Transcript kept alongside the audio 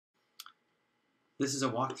This is a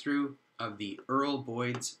walkthrough of the Earl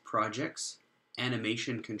Boyd's project's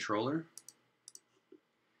animation controller.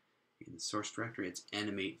 In the source directory, it's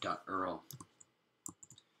animate.erl.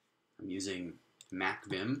 I'm using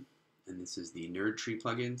MacVim, and this is the Nerd Tree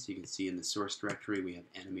plugin. So you can see in the source directory we have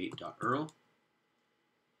animate.erl.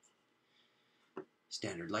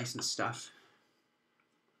 Standard license stuff.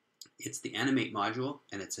 It's the animate module,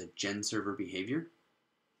 and it's a gen server behavior,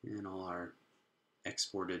 and all our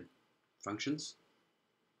exported functions.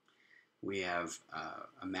 We have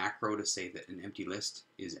a macro to say that an empty list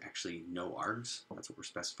is actually no args. That's what we're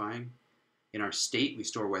specifying. In our state, we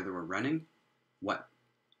store whether we're running, what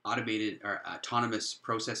automated or autonomous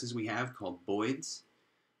processes we have called Boyds,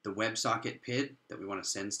 the WebSocket PID that we want to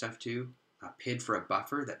send stuff to, a PID for a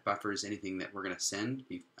buffer that buffers anything that we're going to send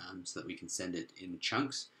so that we can send it in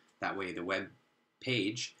chunks. That way the web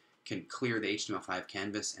page can clear the HTML5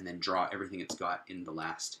 canvas and then draw everything it's got in the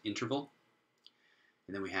last interval.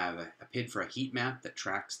 And then we have a PID for a heat map that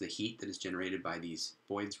tracks the heat that is generated by these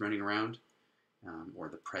voids running around, or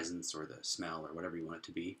the presence or the smell or whatever you want it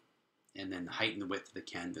to be. And then the height and the width of the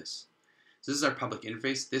canvas. So this is our public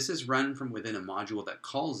interface. This is run from within a module that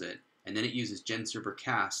calls it, and then it uses genServer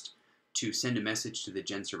cast to send a message to the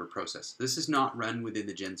genServer process. This is not run within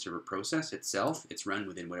the genServer process itself. It's run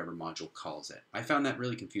within whatever module calls it. I found that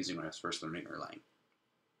really confusing when I was first learning Erlang.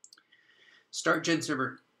 Start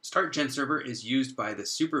genServer is used by the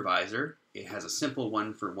supervisor. It has a simple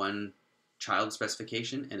one-for-one child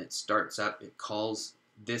specification, and it starts up, it calls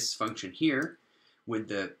this function here with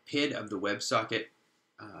the PID of the WebSocket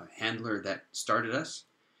handler that started us.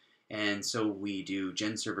 And so we do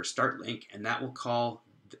genServer start link, and that will call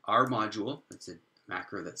our module. It's a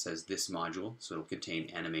macro that says this module, so it'll contain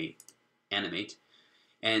animate,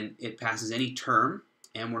 and it passes any term,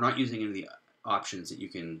 and we're not using any of the options that you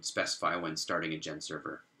can specify when starting a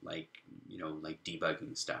genServer, like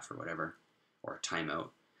debugging stuff or whatever, or a timeout.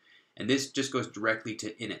 And this just goes directly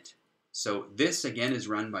to init. So this again is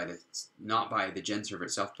run by not by the genServer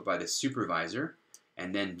itself, but by the supervisor.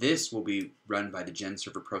 And then this will be run by the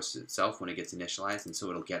genServer process itself when it gets initialized, and so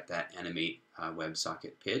it'll get that animate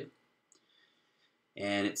WebSocket PID.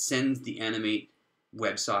 And it sends the animate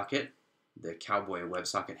WebSocket, the cowboy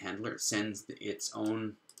WebSocket handler, it sends its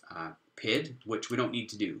own PID, which we don't need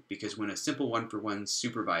to do, because when a simple one-for-one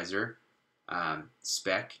supervisor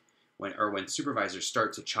spec, when supervisor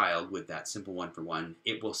starts a child with that simple one-for-one,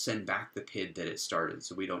 it will send back the PID that it started,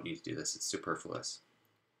 so we don't need to do this. It's superfluous.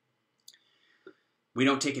 We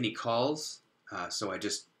don't take any calls, so I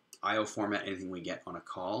just IO format anything we get on a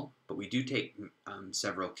call, but we do take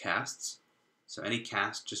several casts. So any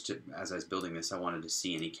cast, as I was building this, I wanted to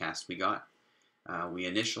see any cast we got. We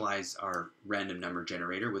initialize our random number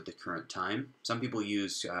generator with the current time. Some people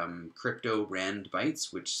use crypto rand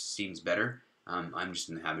bytes, which seems better. I'm just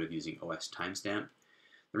in the habit of using OS timestamp.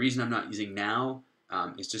 The reason I'm not using now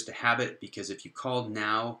is just a habit, because if you call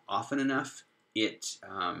now often enough, it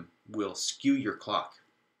will skew your clock,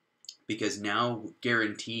 because now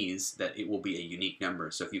guarantees that it will be a unique number.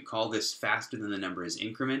 So if you call this faster than the number is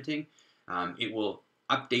incrementing, it will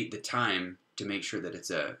update the time to make sure that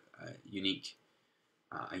it's a unique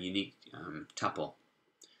tuple.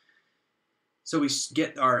 So we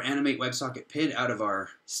get our animate WebSocket PID out of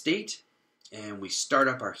our state, and we start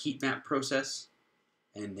up our heat map process,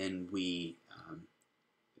 and then we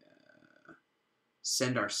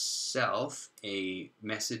send ourselves a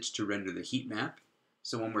message to render the heat map.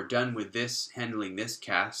 So when we're done with this, handling this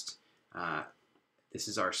cast, this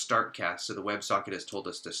is our start cast, so the WebSocket has told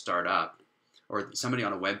us to start up, or somebody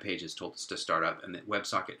on a web page has told us to start up, and the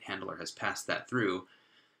WebSocket handler has passed that through.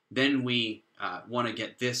 Then we want to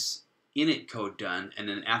get this init code done, and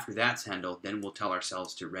then after that's handled, then we'll tell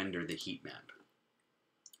ourselves to render the heat map.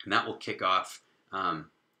 And that will kick off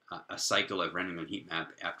a cycle of rendering the heat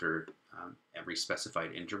map after every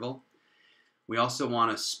specified interval. We also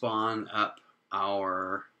want to spawn up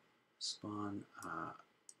our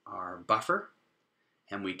buffer,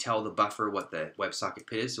 and we tell the buffer what the WebSocket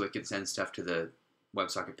PID is, so it can send stuff to the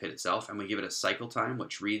WebSocket PID itself, and we give it a cycle time,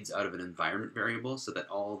 which reads out of an environment variable, so that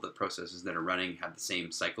all the processes that are running have the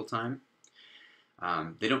same cycle time.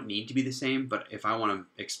 They don't need to be the same, but if I want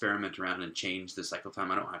to experiment around and change the cycle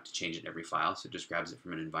time, I don't have to change it in every file, so it just grabs it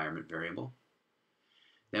from an environment variable.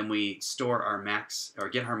 Then we store our max, or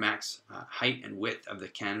get our max height and width of the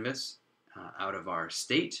canvas out of our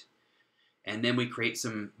state, and then we create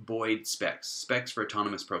some Boyd specs for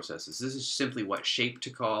autonomous processes. This is simply what shape to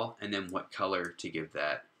call, and then what color to give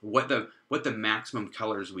that, what the maximum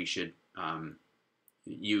colors we should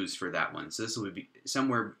use for that one. So this will be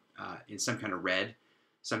somewhere in some kind of red,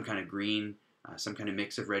 some kind of green, some kind of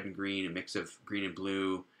mix of red and green, a mix of green and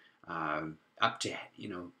blue, up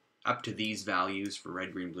to these values for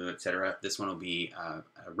red, green, blue, etc. This one will be a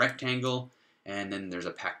rectangle, and then there's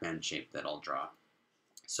a Pac-Man shape that I'll draw.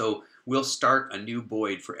 So we'll start a new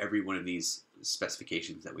Boyd for every one of these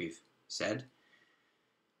specifications that we've said.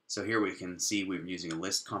 So here we can see we're using a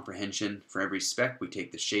list comprehension. For every spec, we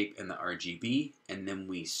take the shape and the RGB, and then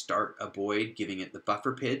we start a Boyd, giving it the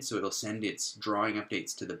buffer PID, so it'll send its drawing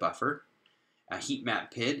updates to the buffer. A heat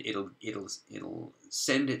map PID, it'll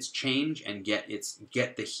send its change and get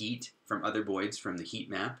the heat from other Boyds from the heat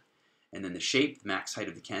map. And then the shape, the max height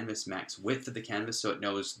of the canvas, max width of the canvas, so it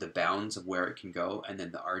knows the bounds of where it can go. And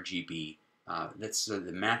then the RGB, that's the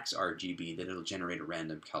max RGB that it'll generate a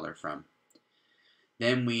random color from.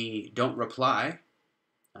 Then we don't reply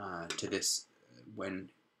to this when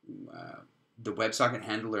the WebSocket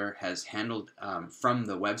handler has handled from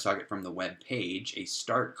the WebSocket, from the web page, a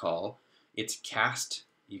start call. It's cast,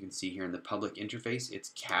 you can see here in the public interface,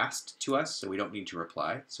 it's cast to us, so we don't need to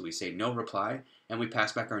reply. So we say no reply, and we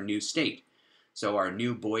pass back our new state. So our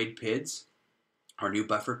new Boyd PIDs, our new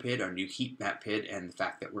buffer PID, our new heat map PID, and the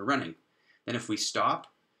fact that we're running. Then if we stop,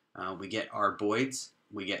 we get our Boyds,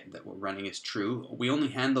 we get that we're running is true. We only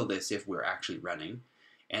handle this if we're actually running.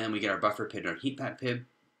 And then we get our buffer PID and our heat map PID,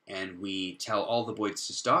 and we tell all the Boyds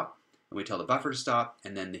to stop, and we tell the buffer to stop,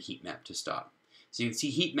 and then the heat map to stop. So you can see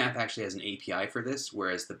heat map actually has an API for this,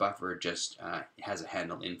 whereas the buffer just has a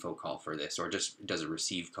handle info call for this, or just does a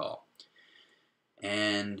receive call.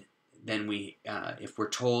 And then we, if we're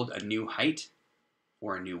told a new height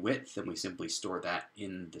or a new width, then we simply store that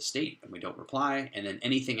in the state, and we don't reply. And then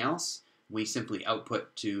anything else, we simply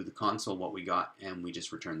output to the console what we got, and we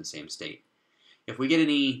just return the same state. If we get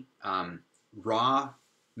any raw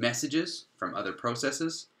messages from other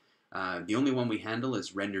processes, the only one we handle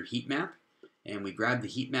is render heat map, and we grab the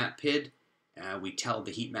heat map PID, we tell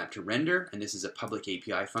the heat map to render, and this is a public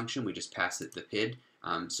API function, we just pass it the PID.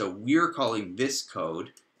 So we're calling this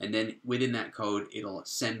code, and then within that code, it'll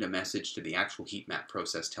send a message to the actual heat map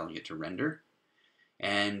process telling it to render.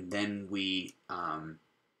 And then we,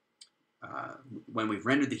 when we've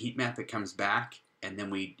rendered the heat map, it comes back, and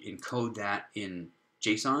then we encode that in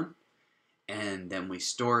JSON, and then we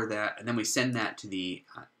store that, and then we send that to the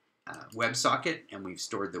WebSocket, and we've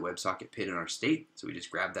stored the WebSocket PID in our state. So we just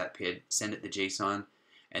grab that PID, send it to JSON,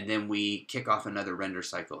 and then we kick off another render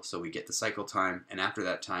cycle. So we get the cycle time, and after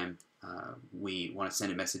that time, we want to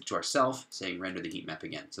send a message to ourselves saying render the heat map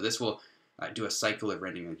again. So this will do a cycle of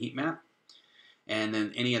rendering the heat map. And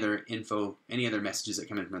then any other info, any other messages that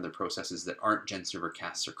come in from other processes that aren't GenServer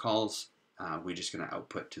casts or calls, we're just going to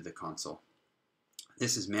output to the console.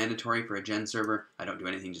 This is mandatory for a GenServer. I don't do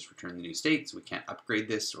anything, just return the new state, so we can't upgrade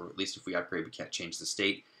this, or at least if we upgrade, we can't change the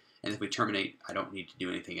state. And if we terminate, I don't need to do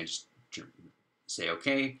anything, I just say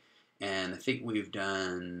OK. And I think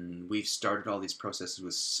we've started all these processes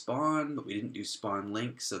with spawn, but we didn't do spawn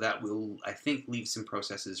link, so that will, I think, leave some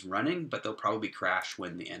processes running, but they'll probably crash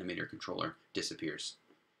when the animator controller disappears.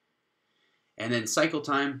 And then cycle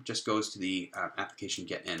time just goes to the application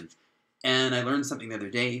getEnv. And I learned something the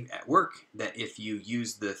other day at work, that if you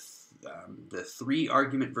use the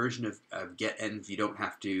 3-argument version of getEnv, you don't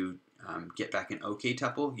have to get back an OK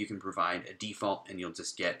tuple. You can provide a default, and you'll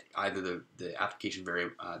just get either the application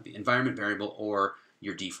variable, the environment variable, or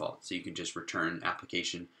your default. So you can just return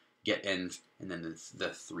application getEnv and then the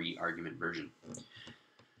 3-argument version.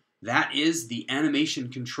 That is the animation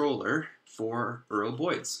controller for ERL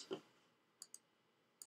Boyds.